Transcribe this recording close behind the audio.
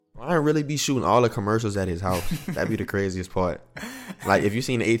Ryan really be shooting all the commercials at his house. That'd be the craziest part. Like, if you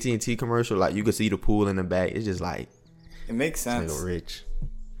seen the AT&T commercial, like, you could see the pool in the back. It's just like... It makes sense. Nigga rich.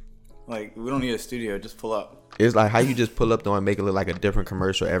 Like, we don't need a studio. Just pull up. It's like how you just pull up though and make it look like a different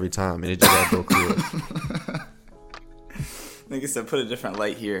commercial every time. And it just got so cool. Nigga said, put a different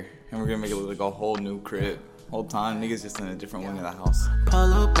light here. And we're going to make it look like a whole new crib. Whole time, niggas just in a different wing of the house.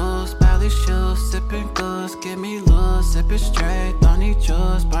 Polo boots, Bally shoes, sipping goods, give me loose, sipping straight, don't need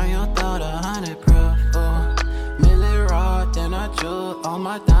juice, burn your thought 100 proof, milli raw, then I chew, all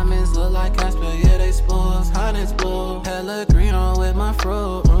my diamonds look like Casper, yeah they spools, honey's blue, Pellegrino with my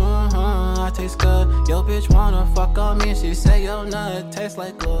fruit, I taste good, yo bitch wanna fuck on me, she say yo nut, tastes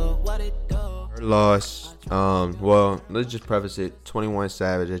like glue, what it do? Her loss. Well, let's just preface it. 21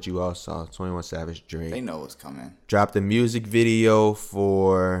 Savage, that you all saw. 21 Savage, Drake. They know what's coming. Dropped a music video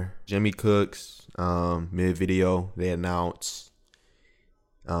for Jimmy Cooks. Mid video, they announced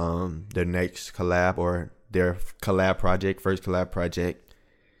their next collab or their collab project, first collab project.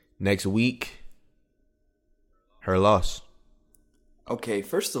 Next week, Her Loss. Okay,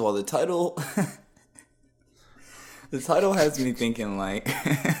 first of all, the title the title has me thinking like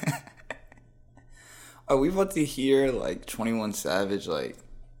are we about to hear like 21 Savage like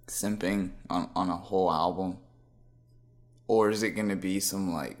simping on a whole album? Or is it gonna be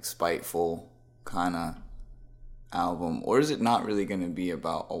some like spiteful kinda album? Or is it not really gonna be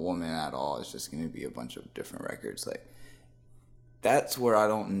about a woman at all? It's just gonna be a bunch of different records. Like, that's where I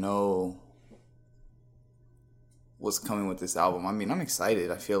don't know what's coming with this album. I mean, I'm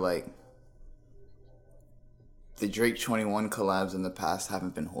excited. I feel like the Drake 21 collabs in the past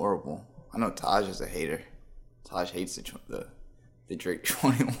haven't been horrible. I know Taj is a hater. Taj hates the Drake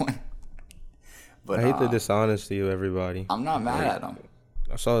 21. But I hate the dishonesty of everybody. I'm not mad at him.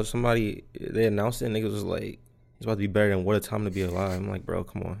 I saw somebody, they announced it, and niggas was like, it's about to be better than What a Time to Be Alive. I'm like, bro,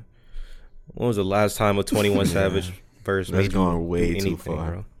 come on. When was the last time a 21 Savage verse That's made going you way do anything, too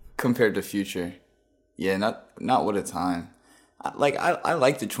far. bro? Compared to Future. Yeah, not What a Time. I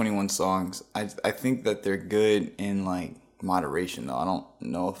like the 21 songs. I think that they're good in like moderation though. I don't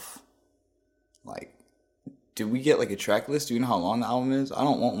know if like, did we get like a track list? Do you know how long the album is? I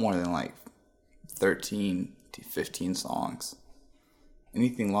don't want more than like 13 to 15 songs.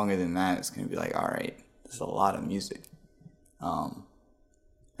 Anything longer than that, it's gonna be like, all right, there's a lot of music. And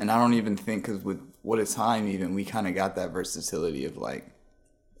I don't even think, because with What a Time, even we kind of got that versatility of like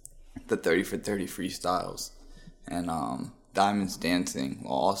the 30 for 30 freestyles and Diamonds Dancing,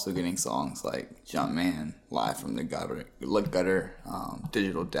 while also getting songs like Jumpman, Live from the Gutter,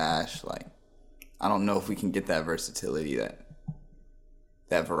 Digital Dash. Like, I don't know if we can get that versatility,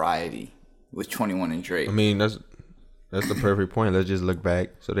 that variety with 21 and Drake. I mean, that's the perfect point. Let's just look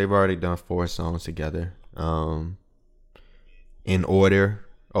back. So they've already done 4 songs together. In order,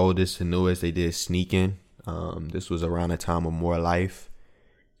 oldest to newest, they did Sneakin'. This was around the time of More Life.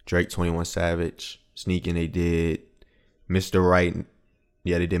 Drake, 21 Savage. Sneakin', they did Mr. Right.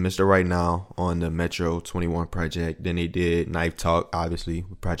 Yeah, they did Mr. Right Now on the Metro 21 project. Then they did Knife Talk, obviously,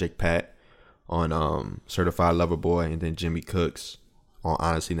 with Project Pat on Certified Lover Boy. And then Jimmy Cooks on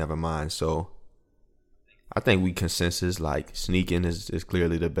Honestly Nevermind. So I think we consensus like Sneakin' is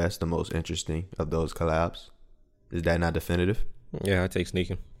clearly the best, the most interesting of those collabs. Is that not definitive? Yeah, I take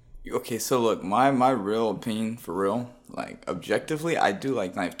Sneakin'. Okay, so look, my real opinion, for real, like objectively, I do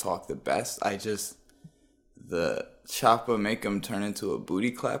like Knife Talk the best. I just, the Choppa make him turn into a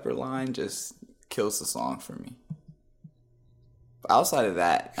booty clapper line just kills the song for me. But outside of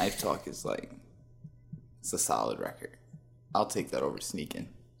that, Knife Talk is like, it's a solid record. I'll take that over Sneakin'.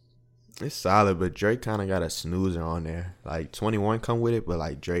 It's solid, but Drake kind of got a snoozer on there. Like 21 come with it, but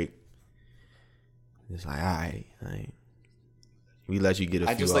like Drake, it's like, all right, we let you get a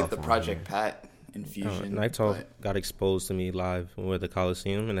few. I just like the on Project here. Pat infusion. Knife Talk got exposed to me live when we were at the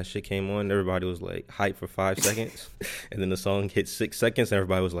Coliseum, and that shit came on. Everybody was like hyped for 5 seconds, and then the song hit 6 seconds, and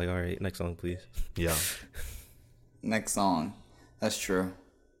everybody was like, all right, next song, please. Yeah. Next song. That's true.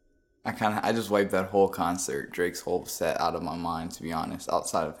 I just wiped that whole concert, Drake's whole set, out of my mind, to be honest,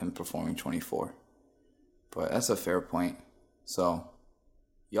 outside of him performing 24. But that's a fair point. So,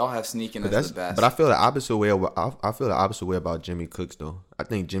 y'all have Sneakin' as the best. But I feel the opposite way. I feel the opposite way about Jimmy Cooks though. I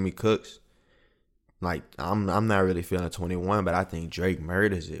think Jimmy Cooks, like I'm not really feeling 21, but I think Drake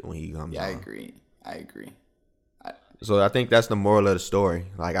murders it when he comes. Yeah, on. I agree. So I think that's the moral of the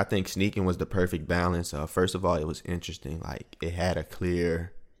story. Like I think Sneakin' was the perfect balance. First of all, it was interesting. Like it had a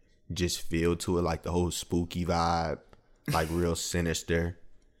clear just feel to it, like the whole spooky vibe, like real sinister.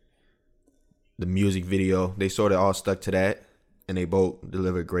 The music video, they sort of all stuck to that, and they both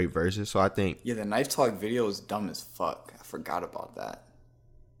delivered great verses. So I think, Yeah, the Knife Talk video is dumb as fuck. I forgot about that.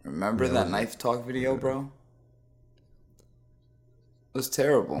 Remember that Knife Talk video, bro? It was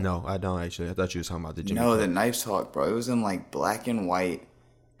terrible. No, I don't actually. I thought you were talking about the Jimmy. No, Cook. the Knife Talk, bro. It was in like black and white,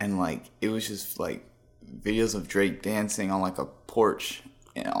 and like it was just like videos of Drake dancing on like a porch,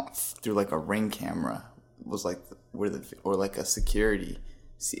 through like a Ring camera. It was like or like a security.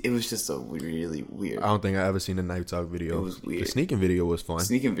 See, it was just a really weird. I don't think I ever seen the Knife Talk video. It was weird. The sneaking video was fun.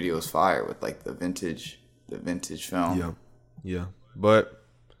 Sneaking video was fire with like the vintage film. Yeah. But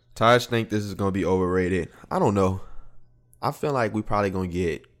Taj think this is gonna be overrated. I don't know. I feel like we probably gonna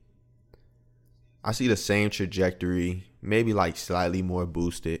get. I see the same trajectory, maybe like slightly more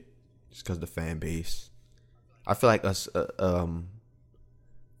boosted, just because the fan base. I feel like a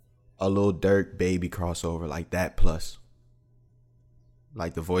little Dirk Baby crossover like that plus,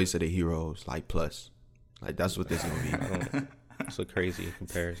 like the Voice of the Heroes like plus, like that's what this is gonna be. It's a crazy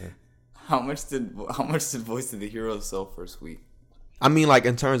comparison. How much did Voice of the Heroes sell first week? I mean, like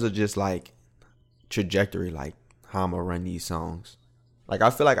in terms of just like trajectory, like how I'm gonna run these songs. Like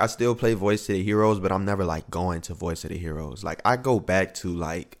I feel like I still play Voice of the Heroes, but I'm never like going to Voice of the Heroes. Like I go back to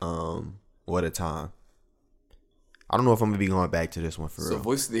like What a Time. I don't know if I'm gonna be going back to this one for real. So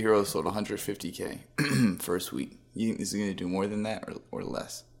Voice of the Heroes sold 150K first week. You think this is gonna do more than that or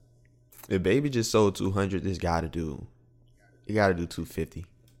less? If Baby just sold 200, he gotta do 250.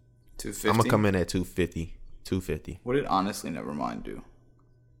 250. I'm gonna come in at 250. 250. What did Honestly Nevermind do?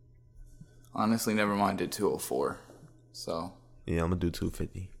 Honestly Nevermind did 204. So Yeah, I'm gonna do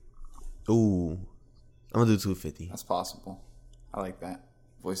 250. Ooh, I'm gonna do 250. that's possible. I like that.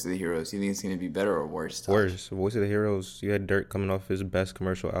 Voice of the Heroes. You think it's gonna be better or worse? Todd? Worse. Voice of the Heroes. You had Dirk coming off his best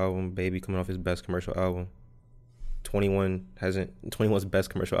commercial album. Baby coming off his best commercial album. 21's best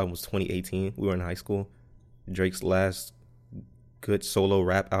commercial album was 2018. We were in high school. Drake's last good solo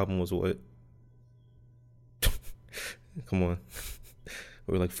rap album was what? Come on.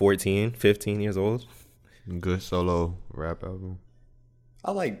 We were like 14, 15 years old. Good solo rap album.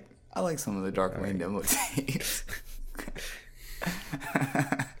 I like some of the Dark Lane demo tapes.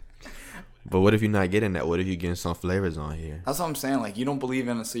 But what if you're not getting that? What if you're getting some flavors on here? That's what I'm saying. Like you don't believe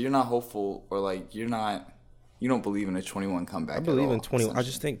in it, so you're not hopeful, or like you don't believe in a 21 comeback. I believe at all, in 21. I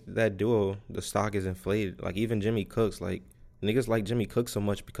just think that duo, the stock is inflated. Like even Jimmy Cooks, like niggas like Jimmy Cooks so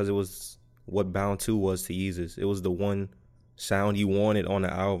much because it was what Bound 2 was to Yeezus. It was the one sound you wanted on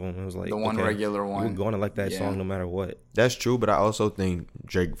the album. It was like the one regular one. You were going to like that song no matter what. That's true, but I also think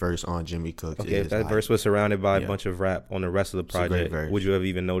Drake verse on Jimmy Cooks. Okay, is if that like, verse was surrounded by a bunch of rap on the rest of the a great project, verse. would you have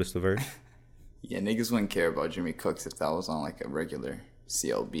even noticed the verse? Yeah, niggas wouldn't care about Jimmy Cooks if that was on like a regular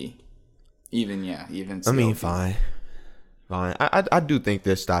CLB. Even CLB. I mean, fine. I do think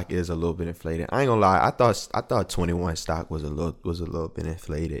this stock is a little bit inflated. I ain't gonna lie. I thought 21 stock was a little bit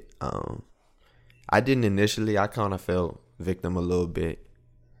inflated. I didn't initially. I kind of felt victim a little bit,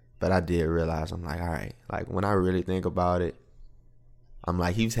 but I did realize I'm like, all right. Like when I really think about it, I'm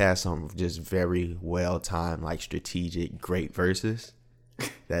like he's had some just very well timed, like strategic, great verses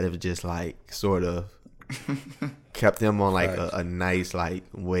that have just like sort of kept him on like a nice like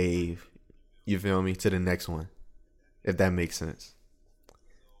wave. You feel me? To the next one. If that makes sense.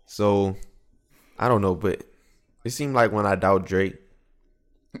 So, I don't know, but it seemed like when I doubt Drake,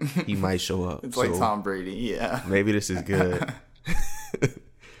 he might show up. It's like Tom Brady, yeah. Maybe this is good.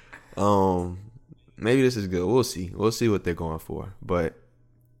 Maybe this is good. We'll see. We'll see what they're going for. But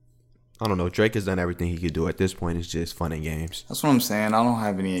I don't know. Drake has done everything he could do. At this point, it's just fun and games. That's what I'm saying. I don't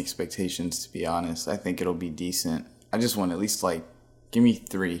have any expectations, to be honest. I think it'll be decent. I just want at least like give me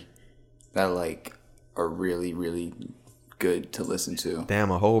 3 that like are really, really good to listen to.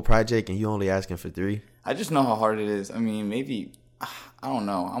 Damn, a whole project and you only asking for 3? I just know how hard it is. I mean, maybe, I don't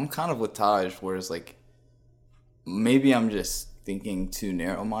know. I'm kind of with Taj, where it's like, maybe I'm just thinking too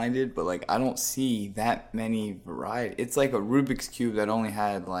narrow-minded, but like, I don't see that many variety. It's like a Rubik's Cube that only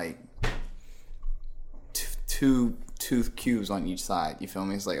had like two cubes on each side. You feel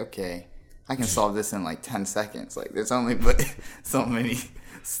me? It's like, okay, I can solve this in like 10 seconds. Like, there's only but so many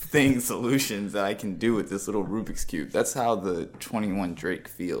solutions that I can do with this little Rubik's Cube. That's how the 21 Drake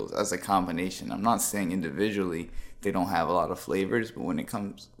feels as a combination. I'm not saying individually they don't have a lot of flavors, but when it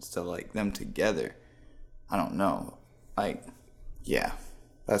comes to like them together, I don't know. Like, yeah,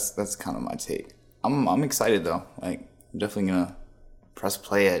 that's kind of my take. I'm excited though. Like, I'm definitely gonna press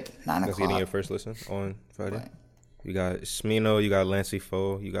play at 9 That's o'clock. getting your first listen on Friday. Right. You got Smino, you got Lancey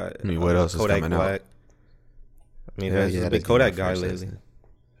Foe, you got I mean, what else is Kodak coming Black. out? I mean, there's a big Kodak guy lately.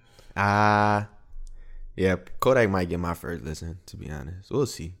 Yeah, Kodak might get my first listen, to be honest. We'll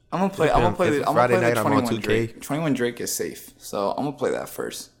see. I'm gonna play Friday night, the I'm on 21 2K. Drake. 21 Drake is safe, so I'm gonna play that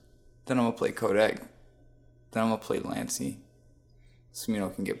first. Then I'm gonna play Kodak. Then I'm gonna play Lancey.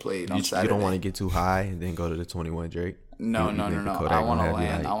 Smino can get played on You Saturday. don't want to get too high and then go to the 21 Drake. No. You think the I Kodak want to gonna have you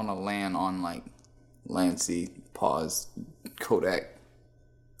land. like- I want to land on like Lancey pause Kodak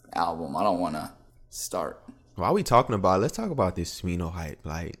album. I don't want to start. While we talking about it, let's talk about this Smino hype.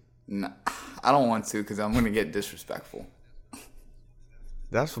 Like, No, I don't want to because I'm gonna get disrespectful.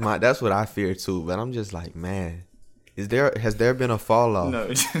 that's what I fear too. But I'm just like, man, has there been a fall off?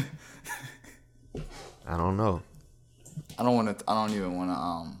 No, I don't know. I don't want to. I don't even want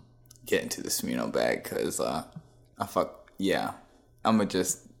to get into the Smino bag because I'm gonna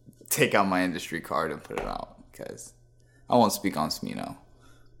just take out my industry card and put it out because I won't speak on Smino.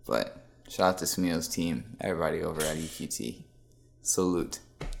 But shout out to Smino's team, everybody over at EQT. Salute.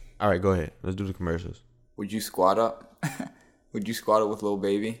 All right, go ahead. Let's do the commercials. Would you squad up? Would you squad up with Lil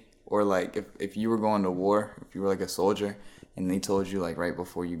Baby? Or like if you were going to war, if you were like a soldier, and they told you like right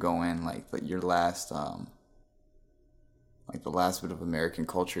before you go in, like your last like the last bit of American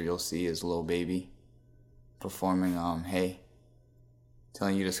culture you'll see is Lil Baby performing Hey,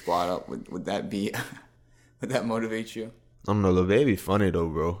 telling you to squad up. Would that be would that motivate you? I don't know. Lil Baby funny though,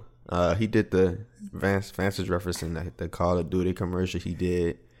 bro. He did the Vance is referencing the Call of Duty commercial he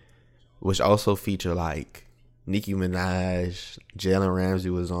did, which also featured like Nicki Minaj, Jalen Ramsey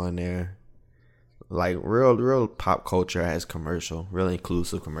was on there. Like real pop culture ass commercial, real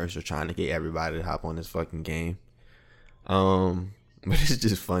inclusive commercial, trying to get everybody to hop on this fucking game. But it's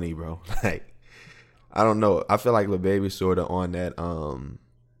just funny, bro. Like, I don't know. I feel like Lil Baby sort of on that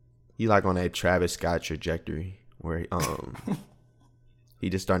he like on that Travis Scott trajectory where he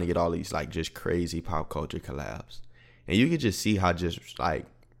just starting to get all these like just crazy pop culture collabs, and you could just see how just like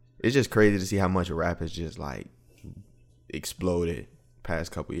it's just crazy to see how much rap has just like exploded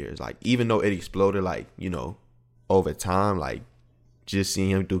past couple years. Like, even though it exploded like, you know, over time, like just seeing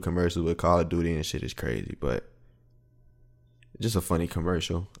him do commercials with Call of Duty and shit is crazy. But just a funny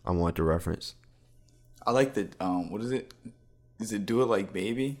commercial I want to reference. I like the what is it? Is it Do It Like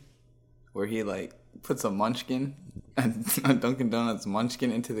Baby? Where he like puts a munchkin and a Dunkin' Donuts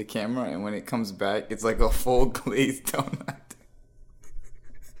munchkin into the camera, and when it comes back, it's like a full glazed donut.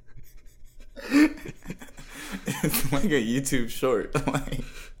 It's like a YouTube short. Like,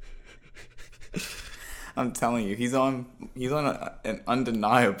 I'm telling you, he's on an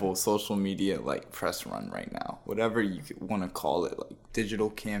undeniable social media like press run right now. Whatever you want to call it, like digital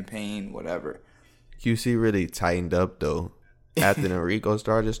campaign, whatever. QC really tightened up though after the Rico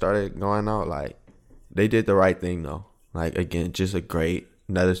started going out. Like, they did the right thing though. Like, again, just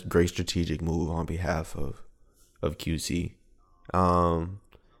another great strategic move on behalf of QC.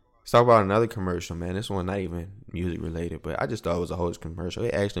 Let's talk about another commercial, man. This one not even music related, but I just thought it was a whole commercial.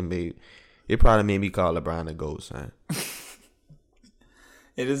 It probably made me call LeBron a GOAT, son.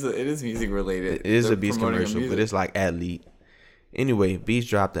 It is music related. It is They're a Beats promoting commercial, music. but it's like athlete. Anyway, Beats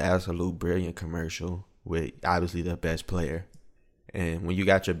dropped the absolute brilliant commercial with obviously the best player. And when you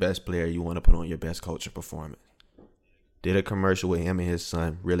got your best player, you want to put on your best culture performance. Did a commercial with him and his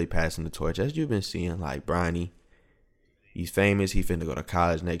son really passing the torch. As you've been seeing, like Bronny, he's famous. He finna go to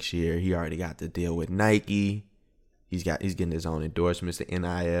college next year. He already got the deal with Nike. He's getting his own endorsements to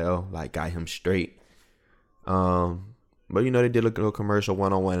NIL. Like, got him straight. But you know, they did a little commercial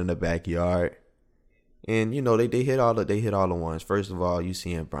 1-on-1 in the backyard. And you know, they hit all the ones. First of all, you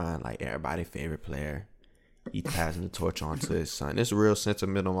seeing Brian, like everybody's favorite player. He passing the torch on to his son. It's a real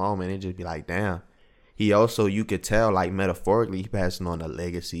sentimental moment. It just be like, damn. He also, you could tell, like metaphorically, he passing on the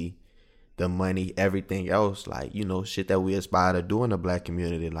legacy, the money, everything else. Like, you know, shit that we aspire to do in the black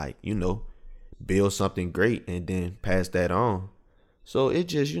community. Like, you know, build something great and then pass that on. So it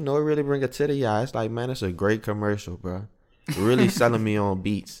just, you know, it really bring it to the eye. It's like, man, it's a great commercial, bro. Really selling me on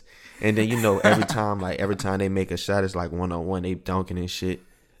beats. And then, you know, every time they make a shot, it's like 1-on-1, they dunking and shit.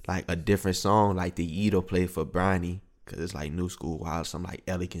 Like a different song, like the Edo play for Bronny, because it's like new school, while some like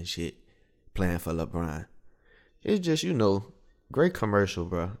elegant shit playing for LeBron. It's just, you know, great commercial,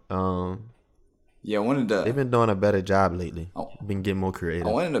 bro. Yeah, I wanted to. They've been doing a better job lately. Oh. Been getting more creative.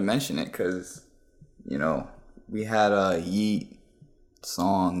 I wanted to mention it because, you know, we had a Yeet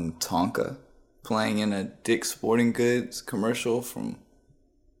song Tonka playing in a Dick's Sporting Goods commercial from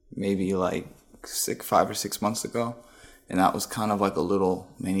maybe like 5 or 6 months ago. And that was kind of like a little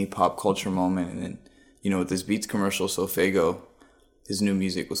mini pop culture moment. And then, you know, with this Beats commercial, Sofego, his new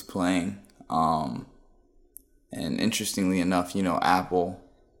music was playing. And interestingly enough, you know, Apple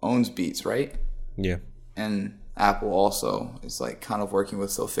owns Beats, right? Yeah. And Apple also is like kind of working with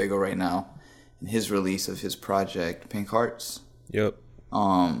Sofego right now in his release of his project Pink Hearts. Yep.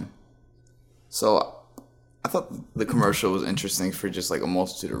 So I thought the commercial was interesting for just like a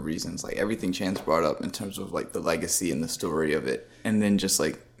multitude of reasons. Like everything Chance brought up in terms of like the legacy and the story of it, and then just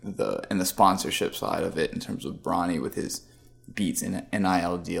like the sponsorship side of it in terms of Bronny with his Beats and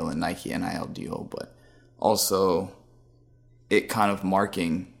NIL deal and Nike NIL deal, but also it kind of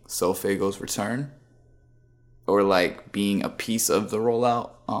marking SoFago's return or like being a piece of the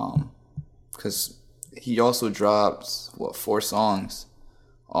rollout. Because he also dropped 4 songs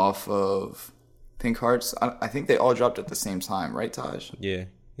off of Pink Hearts. I think they all dropped at the same time, right, Taj? Yeah,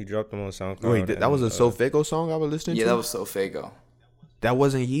 he dropped them on SoundCloud. Wait, that was a SoFago song I was listening to? Yeah, that was SoFago. That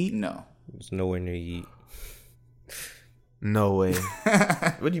wasn't Yeet? No. It's nowhere near Yeet. No way.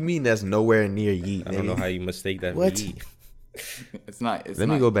 What do you mean that's nowhere near Yeet? I don't know how you mistake that What? for Yeet. It's not. Let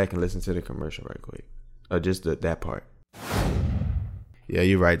me go back and listen to the commercial right quick. Or just that part. Yeah,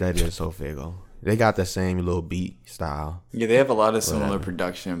 you're right. That is SoFago. They got the same little beat style. Yeah, they have a lot of similar Whatever.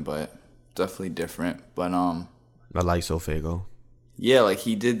 production, but definitely different. But I like SoFago. yeah, like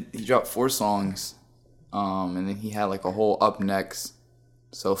he dropped 4 songs, and then he had like a whole Up Next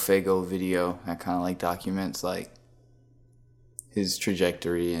SoFago video that kind of like documents like his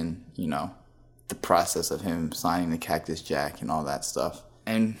trajectory and, you know, the process of him signing the Cactus Jack and all that stuff.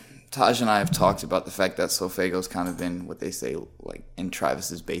 And Taj and I have talked about the fact that SoFago's kind of been what they say like in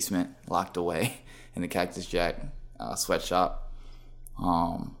Travis's basement, locked away in the Cactus Jack sweatshop.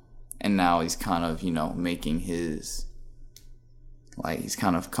 And now he's kind of, you know, making his, like, he's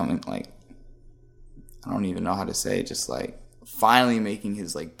kind of coming, like, I don't even know how to say it, just like finally making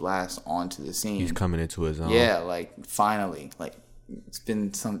his like blast onto the scene. He's coming into his own. Yeah, like finally, like it's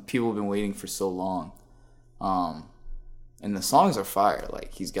been some people have been waiting for so long, and the songs are fire.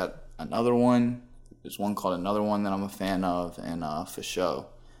 Like he's got another one. There's one called Another One that I'm a fan of, and For Show.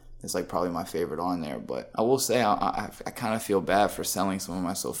 It's like probably my favorite on there. But I will say I kind of feel bad for selling some of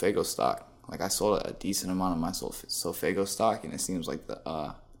my SoFago stock. Like I sold a decent amount of my SoFago stock, and it seems like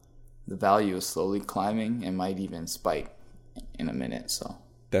the value is slowly climbing and might even spike in a minute. So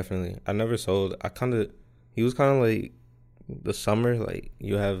Definitely. I never sold. He was kind of like the summer. Like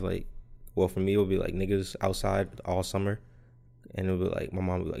you have like, well for me it would be like niggas outside all summer. And it would be like, my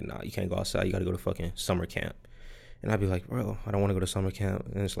mom would be like, nah, you can't go outside. You got to go to fucking summer camp. And I'd be like, bro, I don't want to go to summer camp.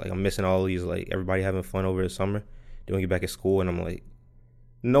 And it's like, I'm missing all these, like, everybody having fun over the summer. Then we get back at school, and I'm like,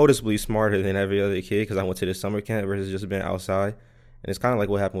 noticeably smarter than every other kid because I went to the summer camp versus just being outside. And it's kind of like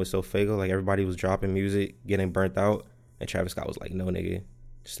what happened with SoFago. Like, everybody was dropping music, getting burnt out. And Travis Scott was like, no, nigga,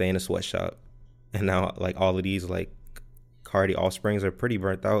 stay in the sweatshop. And now, like, all of these, like, Cardi Offsprings are pretty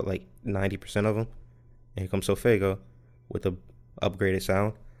burnt out, like 90% of them. And here comes SoFago with a upgraded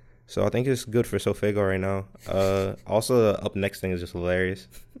sound. So I think it's good for SoFago right now. Also, the Up Next thing is just hilarious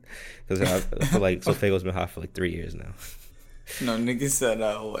because I feel like SoFago's been hot for like 3 years now. no, nigga said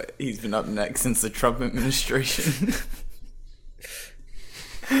he's been up next since the Trump administration.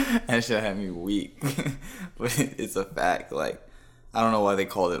 That shit had me weak, but it's a fact. Like I don't know why they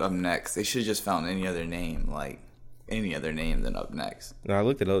called it Up Next. They should have just found any other name, like any other name than Up Next. No, I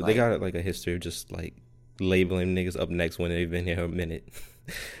looked it up. Like, they got like a history of just like labeling niggas Up Next when they've been here a minute.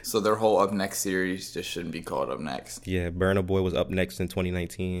 So their whole Up Next series just shouldn't be called Up Next. Yeah, Burna Boy was Up Next in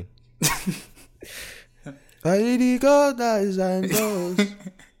 2019.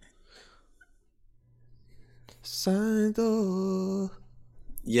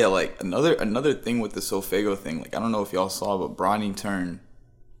 Yeah, like another thing with the SoFago thing, like I don't know if y'all saw, but Bronny turned.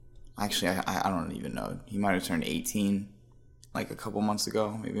 Actually, I don't even know. He might have turned 18, like a couple months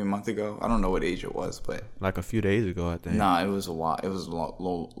ago, maybe a month ago. I don't know what age it was, but Like a few days ago, I think. nah, it was a while. It was a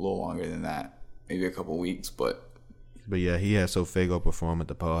little longer than that, maybe a couple weeks. But yeah, he had SoFago perform at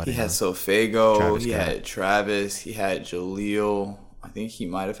the party. he had SoFago, Travis he Scott. had Travis, he had Jaleel. I think he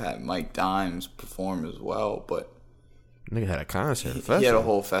might have had Mike Dimes perform as well, but. Nigga had a concert. He had a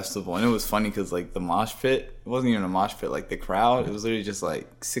whole festival, and it was funny because like the mosh pit, it wasn't even a mosh pit. Like the crowd, it was literally just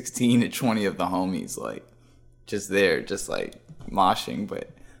like 16 to 20 of the homies, like just there, just like moshing.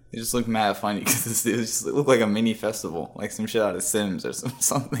 But it just looked mad funny because it looked like a mini festival, like some shit out of Sims or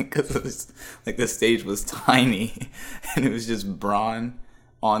something. Because it was like the stage was tiny, and it was just Bron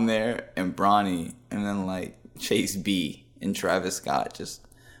on there and Bronny, and then like Chase B and Travis Scott just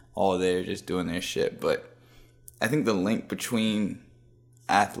all there, just doing their shit. But I think the link between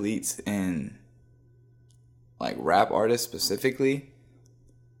athletes and like rap artists specifically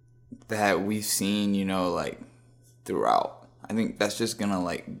that we've seen, you know, like throughout, I think that's just gonna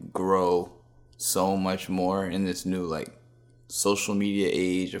like grow so much more in this new like social media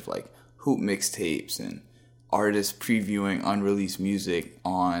age of like hoop mixtapes and artists previewing unreleased music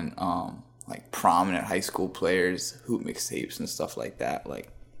on like prominent high school players' hoop mixtapes and stuff like that.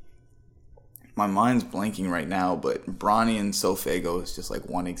 Like my mind's blanking right now, but Bronny and Sofago is just like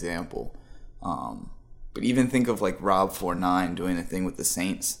one example. But even think of like Rob 49 doing the thing with the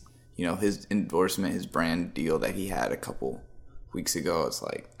Saints. You know, his endorsement, his brand deal that he had a couple weeks ago. It's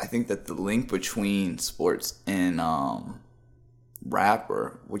like, I think that the link between sports and rap,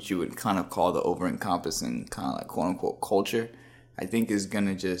 or what you would kind of call the over-encompassing kind of like quote-unquote culture, I think is going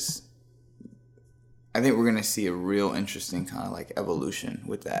to just... I think we're going to see a real interesting kind of like evolution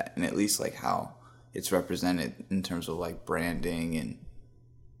with that, and at least like how it's represented in terms of like branding and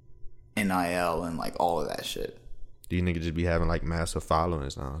NIL and like all of that shit. These niggas just be having like massive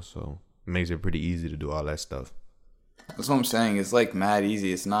followings now, so it makes it pretty easy to do all that stuff. That's what I'm saying. It's like mad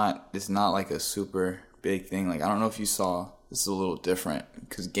easy. It's not like a super big thing. Like, I don't know if you saw, this is a little different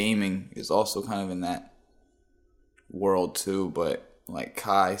because gaming is also kind of in that world too, but like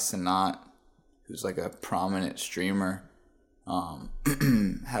Kai Cenat, who's like a prominent streamer,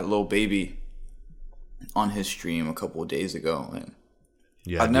 had Lil Baby on his stream a couple of days ago, and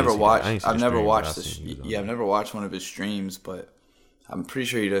Yeah, I've never watched this. one of his streams, but I'm pretty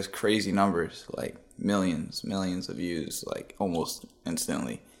sure he does crazy numbers, like millions of views, like almost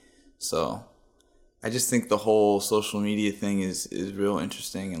instantly. So I just think the whole social media thing is real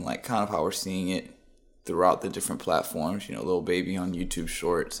interesting, and like kind of how we're seeing it throughout the different platforms. You know, Lil Baby on YouTube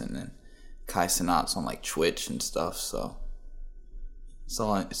Shorts, and then Kai Cenat's on like Twitch and stuff. So it's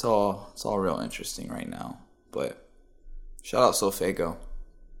all real interesting right now. But shout out Sofago.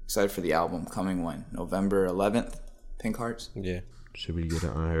 Excited for the album coming when? November 11th? Pink Hearts? Yeah. Should we get it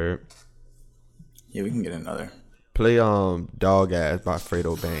unheard? Yeah, we can get another. Play Dog Ass by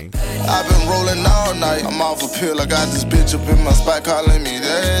Fredo Bang. I've been rolling all night. I'm off a pill. I got this bitch up in my spot calling me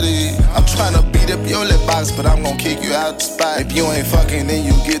daddy. I'm trying to beat up your lip box, but I'm gonna kick you out the spot. If you ain't fucking, then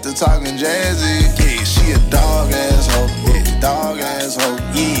you get to talking jazzy. Yeah, she a dog asshole. Yeah, dog asshole.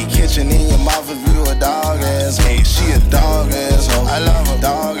 Yeah, kitchen in your mouth if you a dog asshole. Yeah, she a dog asshole. I love a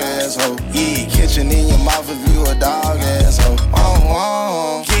dog asshole. Yeah, kitchen in your mouth if you a dog asshole.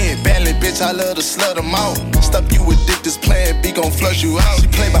 Yeah, badly bitch, I love to slut them out. Stuff you with dick, this plan B gon' flush you out. She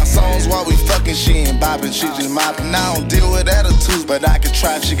play my songs while we fucking, she ain't bopping, she just mopping. I don't deal with attitudes, but I can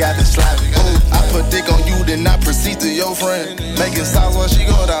try if she got this sloppy. I put dick on you, then I proceed to your friend. Making sounds while she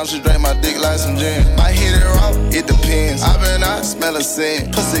go down, she drink my dick like some gin. Might hit her off, it depends. I been out, smell a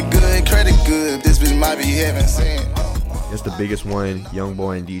scent. Pussy good, credit good, this bitch might be heaven sent. It's the biggest one.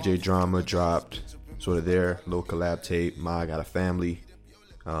 Youngboy and DJ Drama dropped sort of their little collab tape. Ma Got a Family.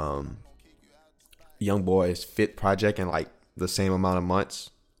 Youngboy's 5th project in like the same amount of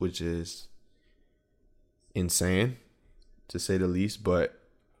months, which is insane to say the least. But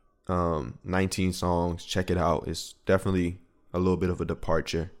 19 songs, check it out. It's definitely a little bit of a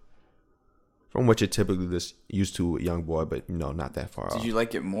departure from what you're typically just used to with Youngboy, but you know, not that far off. Did you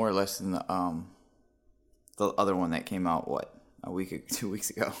like it more or less than the other one that came out 2 weeks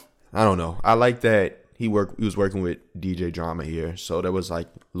ago? I don't know. I like that he was working with DJ Drama here, so there was like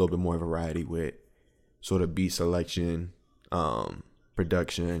a little bit more variety with sort of beat selection,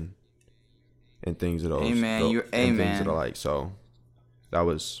 production, and things of those. Things that are like, so that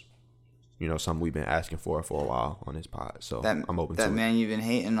was, you know, something we've been asking for a while on this pod. So I'm open to it. That man you've been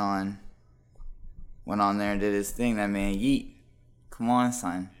hating on went on there and did his thing. That man Yeet. Come on,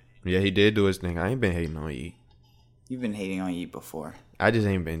 son. Yeah, he did do his thing. I ain't been hating on Yeet. You've been hating on Yeet before. I just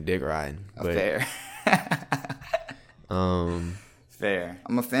ain't been dick riding. But, fair. Fair.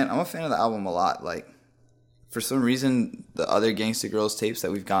 I'm a fan of the album a lot. Like, for some reason, the other Gangsta Girls tapes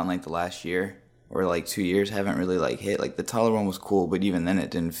that we've gotten like the last year or like 2 years haven't really like hit. Like the Tyler one was cool, but even then it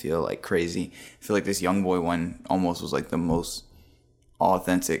didn't feel like crazy. I feel like this Youngboy one almost was like the most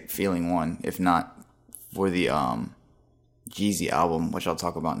authentic feeling one, if not for the Jeezy album, which I'll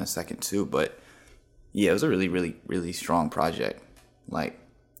talk about in a second too. But yeah, it was a really, really, really strong project. Like,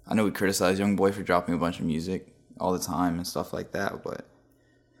 I know we criticize Youngboy for dropping a bunch of music all the time and stuff like that, but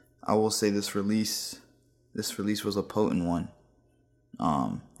I will say this release was a potent one.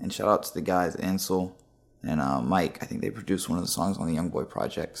 And shout out to the guys Ansel and Mike. I think they produced one of the songs on the Youngboy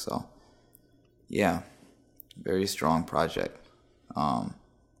project. So yeah, very strong project. I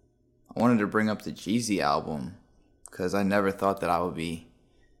wanted to bring up the Jeezy album because I never thought that I would be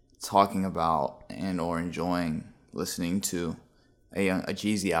talking about and or enjoying listening to a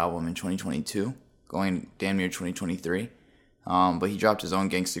Jeezy album in 2022, going damn near 2023. But he dropped his own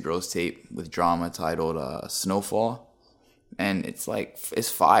Gangsta Girls tape with Drama titled Snowfall. And it's like, it's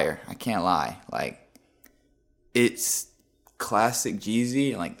fire. I can't lie. Like, it's classic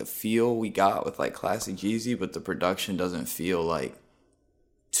Jeezy and like the feel we got with like classic Jeezy, but the production doesn't feel like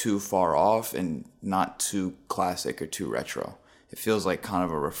too far off and not too classic or too retro. It feels like kind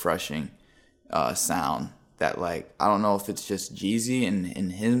of a refreshing sound that, like, I don't know if it's just Jeezy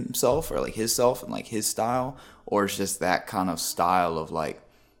and himself, or like his self and like his style, or it's just that kind of style of like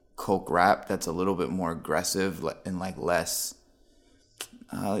coke rap that's a little bit more aggressive and like less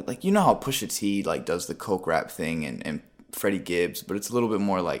like, you know how Pusha T like does the coke rap thing, and Freddie Gibbs, but it's a little bit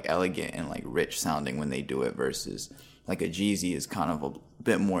more like elegant and like rich sounding when they do it, versus like a Jeezy is kind of a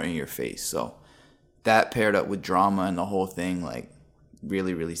bit more in your face. So that paired up with Drama and the whole thing, like,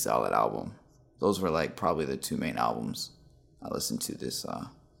 really, really solid album. Those were like probably the 2 main albums I listened to this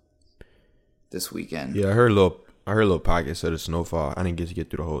weekend. Yeah, I heard little pockets of the Snowfall. I didn't get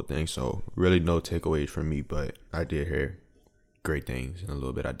through the whole thing, so really no takeaways from me, but I did hear great things, and a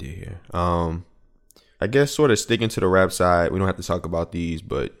little bit I did hear. I guess sort of sticking to the rap side, we don't have to talk about these,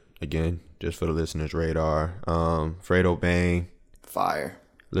 but again, just for the listeners' radar, Fredo Bang. Fire.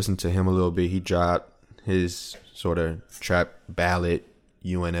 Listen to him a little bit. He dropped his sort of trap ballad,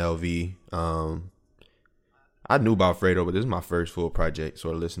 UNLV. I knew about Fredo, but this is my first full project,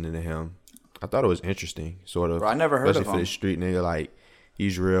 sort of listening to him. I thought it was interesting, sort of. Bro, I never heard of him. Especially for the street nigga, like,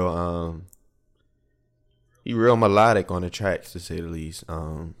 he's real melodic on the tracks, to say the least.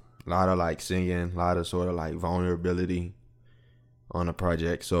 A lot of like singing, a lot of sort of like vulnerability on the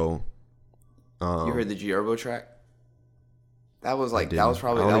project. So you heard the G-Herbo track? That was like, I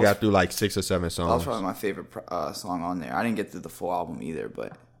only got through like 6 or 7 songs. That was probably my favorite song on there. I didn't get through the full album either,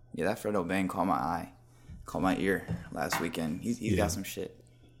 but yeah, that Fredo Bang caught my ear last weekend. He's got some shit.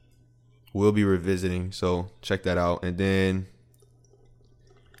 We'll be revisiting, so check that out. And then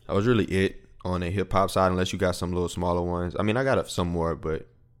that was really it on the hip hop side, unless you got some little smaller ones. I mean, I got some more, but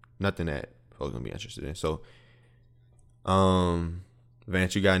nothing that folks gonna be interested in. So,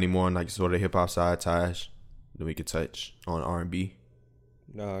 Vance, you got any more on like sort of hip hop side, Taj? Then we could touch on R&B.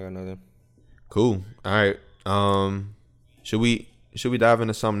 No, I got nothing. Cool. All right. Should we dive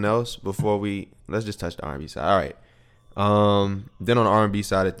into something else before let's just touch the R&B side. All right. Then on the R&B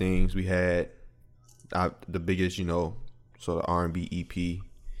side of things, we had the biggest, sort of R&B EP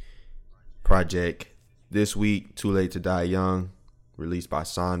project this week, Too Late to Die Young, released by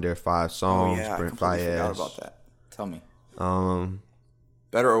Sonder, 5 songs. Oh yeah, Brent I completely Faiyaz. forgot about that. Tell me.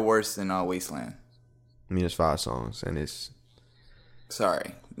 Better or worse than Wasteland? I mean, it's 5 songs, and it's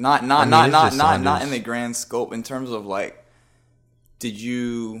sorry, not in the grand scope. In terms of like, did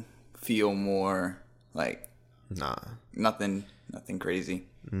you feel more like? Nah. Nothing crazy.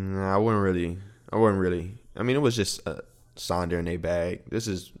 Nah, I wouldn't really. I mean, it was just Sonder in their bag. This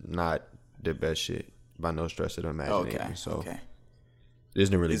is not the best shit by no stretch of the imagination. Okay. So okay. This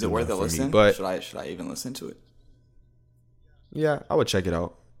didn't really. Is it worth a listen? Me, but should I even listen to it? Yeah, I would check it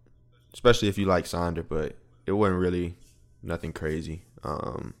out, especially if you like Sonder. But it wasn't really nothing crazy.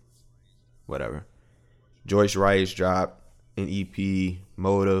 Whatever. Joyce Rice dropped an EP,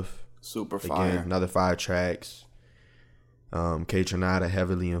 Motive. Super fire. Again, another 5 tracks. K Tronada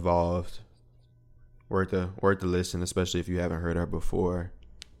heavily involved. Worth the listen, especially if you haven't heard her before.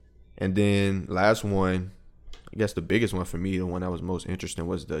 And then last one, I guess the biggest one for me, the one that was most interesting,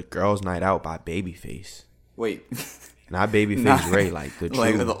 was the Girls Night Out by Babyface. Wait, not Babyface Ray, like the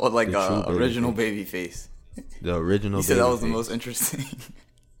true, original Babyface. The original. You said that was the most interesting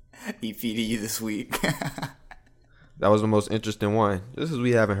EP to you this week. That was the most interesting one. Just because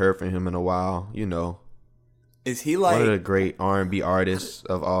we haven't heard from him in a while, Is he like one of the great R&B artists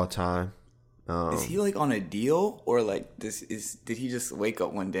of all time? Is he like on a deal, or like did he just wake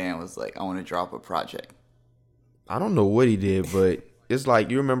up one day and was like, I want to drop a project? I don't know what he did, but it's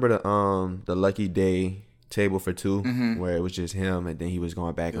like, you remember the Lucky Day Table for 2, where it was just him, and then he was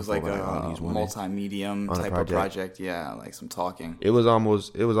going back and forth. It was like a multi-medium type of project. Yeah, like some talking. It was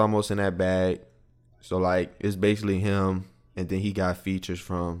almost in that bag. So, like, it's basically him, and then he got features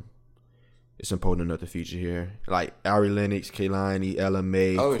from, it's important enough to feature here, like Ari Lennox, Kehlani, Ella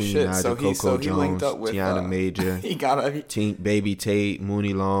Mai, Queen Naija, Coco Jones, linked up with, Tiana Major, he got Tink, Baby Tate,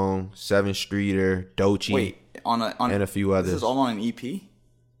 Mooney Long, 7th Streeter, Doechii. Wait, on a few others. This is all on an EP?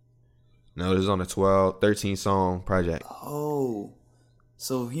 No, this is on a 13 song project. Oh.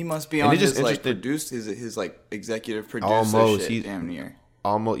 So he must be on his, like, produced, his like, executive producer almost, shit, damn near.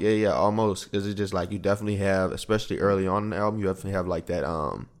 Almost, yeah, almost. Because it's just like, you definitely have, especially early on in the album, you definitely have like that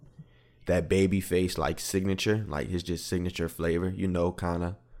Babyface like signature, like his just signature flavor, kind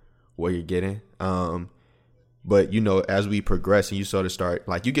of what you're getting. But as we progress and you sort of start,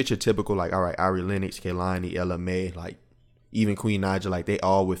 like, you get your typical, like, all right, Ari Lennox, Kehlani, Ella Mai, like even Queen Naija, like they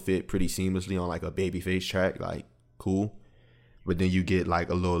all would fit pretty seamlessly on like a Babyface track, like cool. But then you get like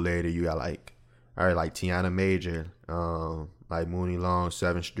a little later, you got like, all right, like Tiana Major, like Mooney Long,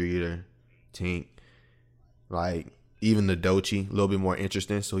 7th Streeter, Tink, like even the Doechii a little bit more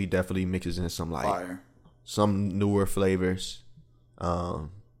interesting. So he definitely mixes in some like Fire. some newer flavors, a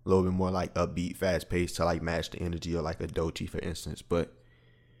little bit more like upbeat, fast paced to like match the energy of like a Doechii, for instance. But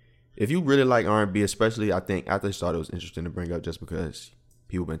if you really like R&B, especially, I think I just thought it was interesting to bring up just because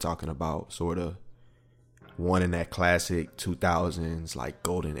people been talking about sort of one in that classic 2000s like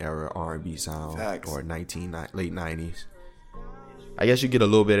golden era R&B sound. Facts. Or late 90s. I guess you get a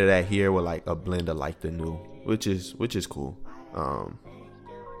little bit of that here with like a blend of like the new, which is cool.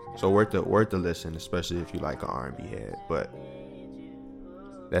 So worth the listen, especially if you like an R&B head. But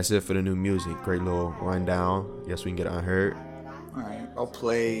that's it for the new music. Great little rundown. Guess we can get unheard. All right, I'll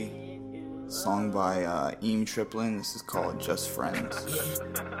play a song by Eam Triplin. This is called Just Friends.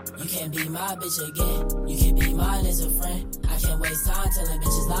 You can't be my bitch again. You can be mine as a friend. I can't waste time telling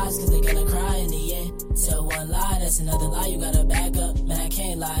bitches lies cause they gonna cry in the end. Tell one lie, that's another lie, you gotta back up. Man, I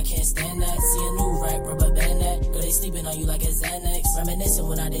can't lie, I can't stand that. See a new rap, rubber band that. Girl, they sleeping on you like a Xanax. Reminiscing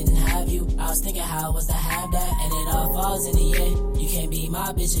when I didn't have you. I was thinking how it was to have that. And it all falls in the end. You can't be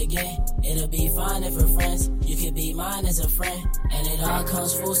my bitch again. It'll be fine if we're friends. You could be mine as a friend. And it all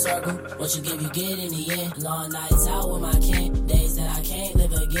comes full circle. What you give, you get in the end. Long nights out with my kin. Days that I can't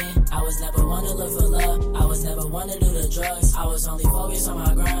live again. I was never one to look for love. I was never one to do the drugs. I was only focused on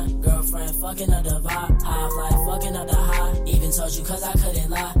my grind. Girlfriend fucking up the vibe. High flight fucking up the high. Even told you cause I couldn't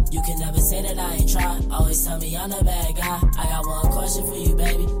lie. You can never say that I ain't tried. Always tell me I'm the bad guy. I got one question for you,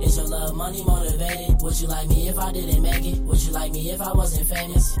 baby. Is your love money motivated? Would you like me if I didn't make it? Would you like me if I wasn't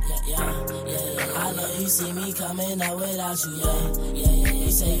famous? Yeah. I know you see me coming up without you, yeah.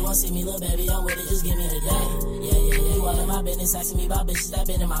 You say you won't see me, little baby, I'm with it, just give me the day. Yeah. You all in my business, asking me about bitches that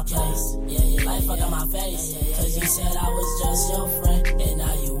been in my place. Yeah. Like fuck on my face. Cause you said I was just your friend. And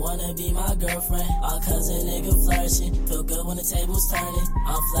now you wanna be my girlfriend. All cause a nigga flourishing. Feel good when the table's turning.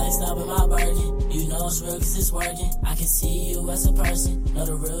 I'm flexed up in my Birkin. You know it's real cause it's working. I can see you as a person. Know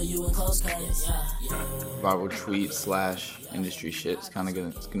the real you in close curtains. Yeah. Viral tweet / industry shit. It's kind of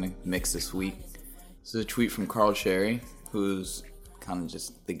gonna mix this week. This is a tweet from Carl Cherry, who's kind of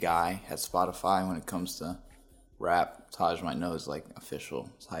just the guy at Spotify when it comes to rap. Taj might know his like official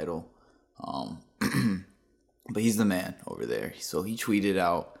title, but he's the man over there. So he tweeted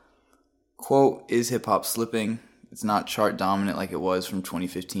out, quote, "Is hip hop slipping? It's not chart dominant like it was from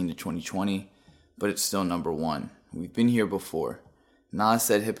 2015 to 2020, but it's still number one. We've been here before. Nas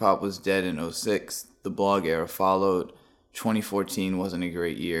said hip hop was dead in 06. The blog era followed. 2014 wasn't a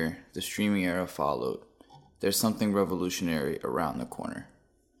great year. The streaming era followed. There's something revolutionary around the corner."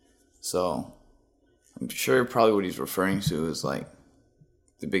 So I'm sure probably what he's referring to is like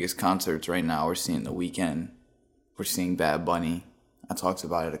the biggest concerts right now. We're seeing The Weeknd. We're seeing Bad Bunny. I talked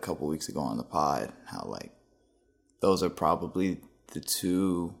about it a couple weeks ago on the pod, how like those are probably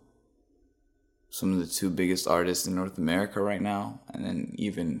some of the two biggest artists in North America right now. And then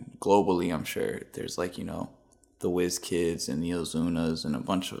even globally, I'm sure there's like, you know, the Wizkids and the Ozunas and a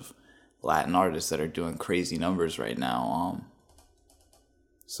bunch of Latin artists that are doing crazy numbers right now.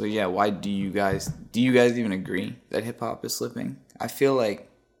 So yeah, why do you guys even agree that hip hop is slipping? I feel like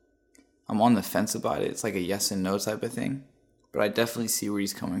I'm on the fence about it. It's like a yes and no type of thing, but I definitely see where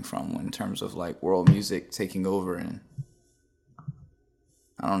he's coming from in terms of like world music taking over, and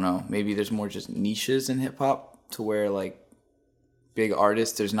I don't know, maybe there's more just niches in hip hop to where like big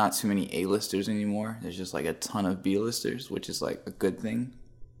artists, there's not too many A-listers anymore. There's just like a ton of B-listers, which is like a good thing.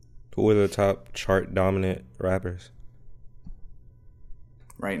 Who are the top chart dominant rappers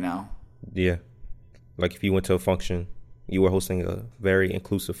right now? Yeah. Like if you went to a function, you were hosting a very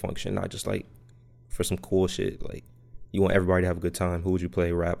inclusive function, not just like for some cool shit. Like you want everybody to have a good time. Who would you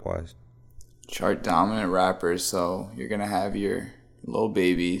play rap wise? Chart dominant rappers. So you're going to have your Lil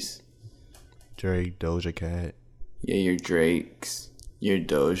Babies. Drake, Doja Cat. Yeah, your Drakes, your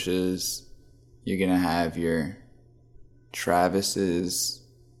Dojas. You're going to have your Travises.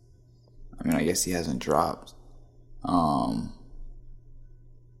 I mean, I guess he hasn't dropped.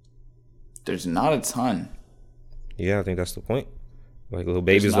 There's not a ton. Yeah, I think that's the point. Like, Lil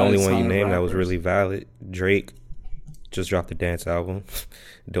Baby's the only one you named that was really valid. Drake just dropped a dance album.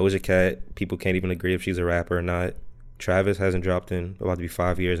 Doja Cat, people can't even agree if she's a rapper or not. Travis hasn't dropped in about to be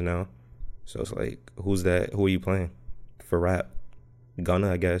 5 years now. So it's like, who's that? Who are you playing for rap?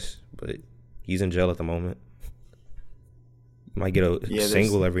 Gunna, I guess, but he's in jail at the moment. You might get a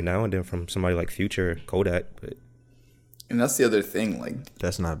single every now and then from somebody like Future, Kodak, but... And that's the other thing, like...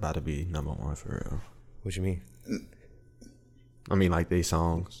 That's not about to be number one for real. What you mean? I mean, like, they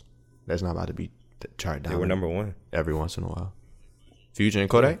songs. That's not about to be chart dominant. They were number one. Every once in a while. Future and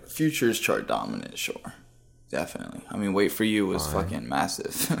Kodak? Future's chart dominant, sure. Definitely. I mean, Wait For You was fucking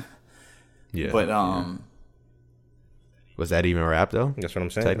massive. Yeah. But, Was that even rap though? That's what I'm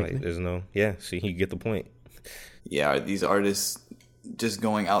saying. Technically? Like, there's no. Yeah. See, you get the point. Yeah, are these artists just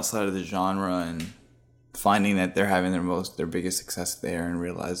going outside of the genre and finding that they're having their biggest success there and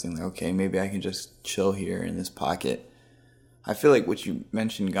realizing like, okay, maybe I can just chill here in this pocket. I feel like what you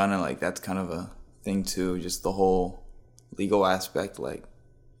mentioned, Gunna, like that's kind of a thing too, just the whole legal aspect. Like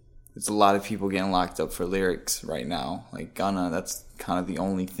there's a lot of people getting locked up for lyrics right now. Like Gunna, that's kind of the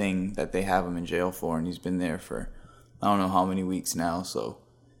only thing that they have him in jail for, and he's been there for I don't know how many weeks now. So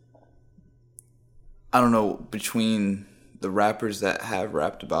I don't know, between the rappers that have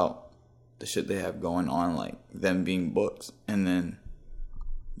rapped about the shit they have going on, like them being booked, and then,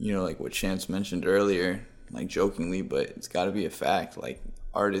 you know, like what Chance mentioned earlier, like jokingly, but it's got to be a fact, like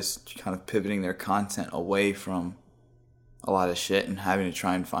artists kind of pivoting their content away from a lot of shit and having to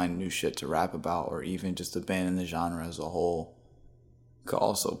try and find new shit to rap about, or even just abandon the genre as a whole, could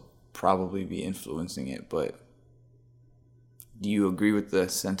also probably be influencing it. But do you agree with the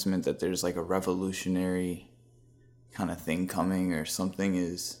sentiment that there's like a revolutionary kind of thing coming, or something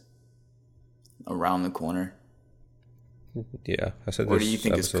is around the corner? Yeah, I said Or this do you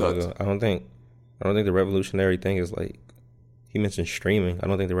think it's episode cooked? ago. I don't think the revolutionary thing is like, he mentioned streaming. I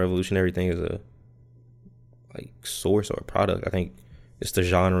don't think the revolutionary thing is a like source or a product. I think it's the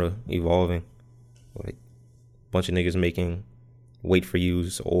genre evolving. Like a bunch of niggas making wait for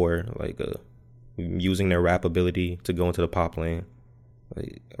yous, or like using their rap ability to go into the pop lane.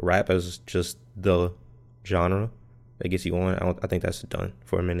 Like rap as just the genre that gets you on. I think that's done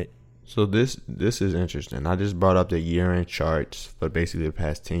for a minute. So this is interesting. I just brought up the year-end charts for basically the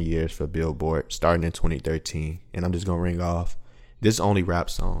past 10 years for Billboard, starting in 2013. And I'm just going to ring off, this is only rap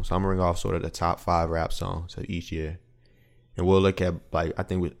songs. So I'm going to ring off sort of the top 5 rap songs of each year. And we'll look at, like, I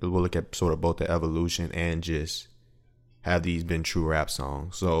think we'll look at sort of both the evolution and just have these been true rap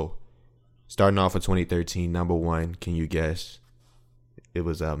songs. So starting off with 2013, number 1, can you guess? It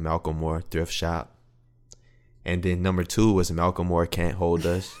was Malcolm Moore, Thrift Shop. And then number 2 was Malcolm Moore, Can't Hold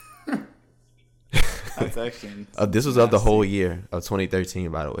Us. That's actually This was of the whole year of 2013,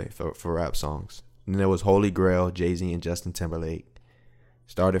 by the way, for rap songs. And then there was Holy Grail, Jay-Z and Justin Timberlake.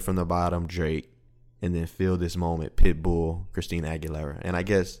 Started from the bottom, Drake. And then Feel This Moment, Pitbull, Christina Aguilera. And I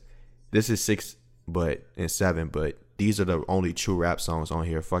guess this is 6 and 7, but these are the only true rap songs on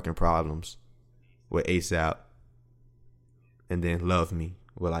here. Fucking Problems with ASAP. And then Love Me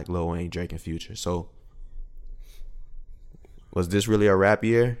with like Lil Wayne, Drake, and Future. So was this really a rap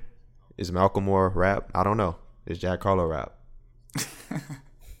year? Is Malcolm Moore rap? I don't know. Is Jack Harlow rap?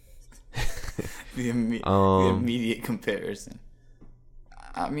 the immediate comparison.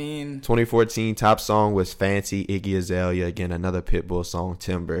 I mean, 2014 top song was Fancy, Iggy Azalea. Again, another Pitbull song,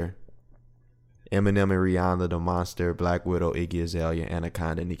 Timber. Eminem and Rihanna, The Monster, Black Widow, Iggy Azalea,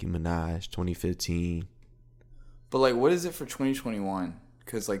 Anaconda, Nicki Minaj. 2015. but like, what is it for 2021?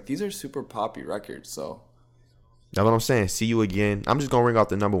 Because like these are super poppy records, so. That's what I'm saying. See You Again. I'm just going to ring off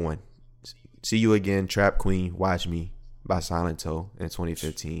the number 1. See You Again, Trap Queen, Watch Me by Silento in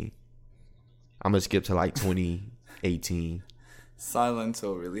 2015. I'm going to skip to like 2018.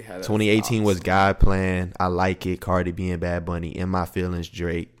 Silento really had. 2018 was God Plan, I Like It, Cardi B and Bad Bunny, In My Feelings,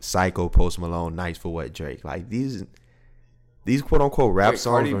 Drake, Psycho, Post Malone, Nice for What, Drake. Like these quote unquote rap songs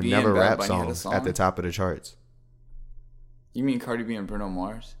Cardi were B never and Bad rap Bunny had a songs at the song? top of the charts. You mean Cardi B and Bruno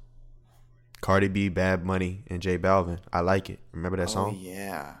Mars? Cardi B, Bad Bunny, and J Balvin. I Like It. Remember that song? Oh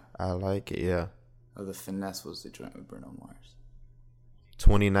yeah. I Like It, yeah. Oh, the Finesse was the joint with Bruno Mars.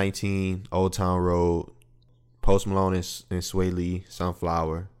 2019, Old Town Road, Post Malone and Sway Lee,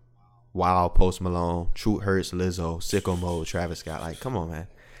 Sunflower, Wild, Post Malone, Truth Hurts, Lizzo, Sicko Mode, Travis Scott. Like, come on, man.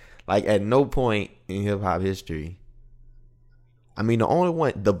 Like, at no point in hip hop history. I mean, the only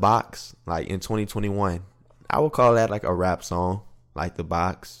one, The Box, like in 2021, I would call that like a rap song. Like The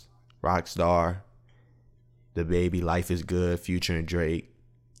Box, Rockstar, The Baby, Life is Good, Future and Drake.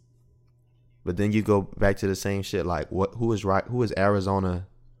 But then you go back to the same shit. Like, who is Arizona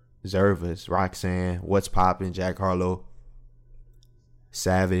Zervas, Roxanne, What's Poppin', Jack Harlow,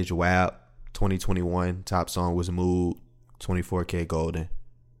 Savage, WAP. 2021 top song was Mood, 24K Golden.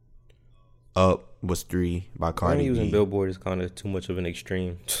 Up was 3 by Cardi B. Using Billboard is kind of too much of an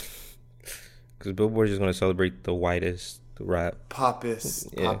extreme. Because Billboard is just going to celebrate the whitest rap. Poppy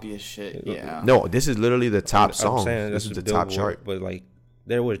as shit, yeah. No, this is literally the top song. I'm saying This is the top chart. But like,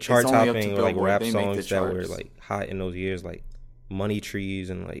 there were only up to chart-topping like Billboard. rap They make the songs that were charts. like hot in those years, like Money Trees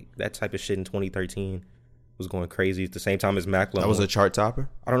and like that type of shit in 2013 was going crazy at the same time as Mac. That was a chart topper?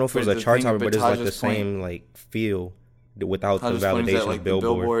 I don't know if it was But a the chart thing- topper, but but it's like the Taj's point- same like feel without the Taj's point is validation that, like, of the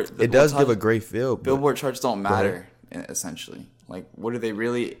Billboard. It does give a great feel. but- Billboard charts don't matter, essentially. Like, what are they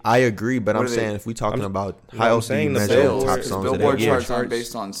really? I agree, but What I'm are they- saying if we talking about I'm how else do you saying the measure Sales, top because songs of Billboard that year? charts aren't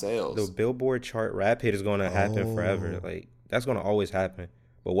based on sales. The Billboard chart rap hit is going to happen forever. Like, that's going to always happen.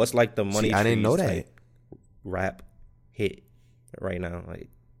 But what's like the money See, I didn't know trees that. type rap hit right now? Like,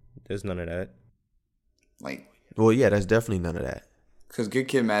 there's none of that. Like, Well, yeah, that's definitely none of that. because Good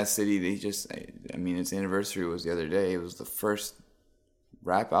Kid, Mad City, its anniversary was the other day. It was the first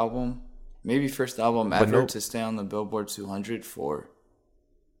rap album, maybe first album ever no- to stay on the Billboard 200 for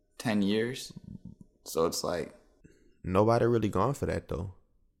 10 years. So it's like, Nobody really going for that though.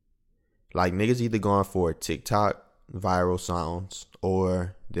 Like niggas either going for TikTok viral sounds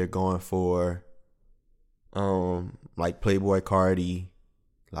or they're going for like Playboy Cardi,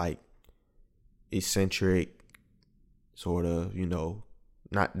 like eccentric sort of, you know,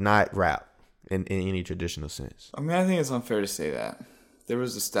 not rap in any traditional sense. I mean, I think it's unfair to say that. There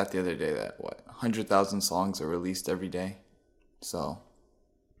was a stat the other day that, 100,000 songs are released every day. So,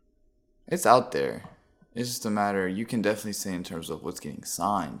 it's out there. It's just a matter, you can definitely say in terms of what's getting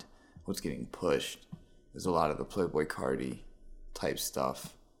signed, what's getting pushed. There's a lot of the Playboy Cardi type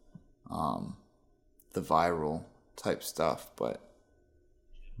stuff. The viral type stuff, but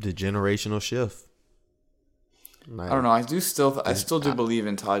The generational shift. Like, I don't know. I still do believe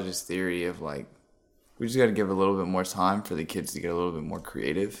in Taj's theory of like, we just got to give a little bit more time for the kids to get a little bit more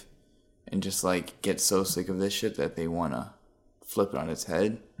creative, and just like get so sick of this shit that they want to flip it on its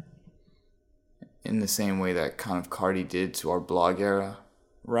head. In the same way that kind of Cardi did to our blog era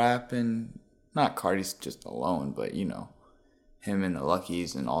rap, and not Cardi's just alone, but you know, him and the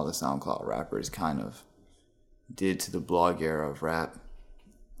Luckies and all the SoundCloud rappers kind of did to the blog era of rap.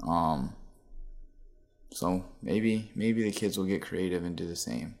 So maybe the kids will get creative and do the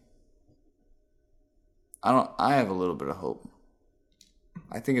same. I have a little bit of hope.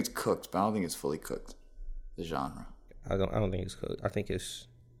 I think it's cooked, but I don't think it's fully cooked, the genre. I don't think it's cooked. I think it's,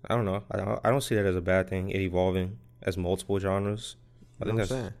 I don't know. I don't see that as a bad thing. It evolving as multiple genres. I think You know what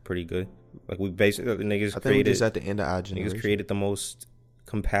that's I'm saying? pretty good. Like we basically, the niggas I think we're created, just at the end of our generation. niggas created the most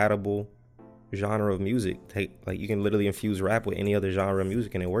compatible genre of music. Like you can literally infuse rap with any other genre of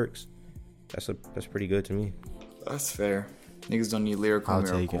music and it works. That's pretty good to me. That's fair. Niggas don't need lyrical I'll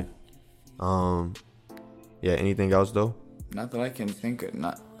miracle. take it. Yeah, anything else though? Not that I can think of.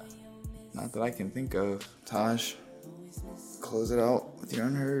 Not that I can think of. Taj, close it out with your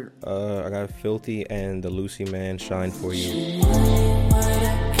unheard. I got Filthy and the Lucy Man, Shine For You.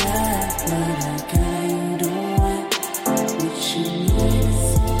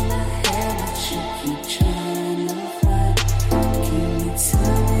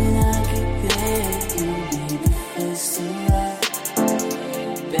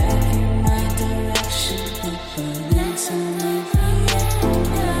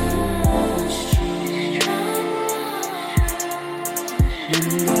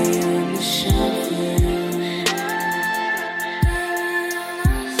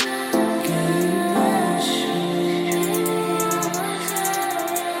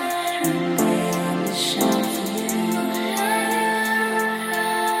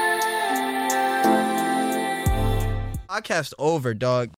 Podcast over, dog.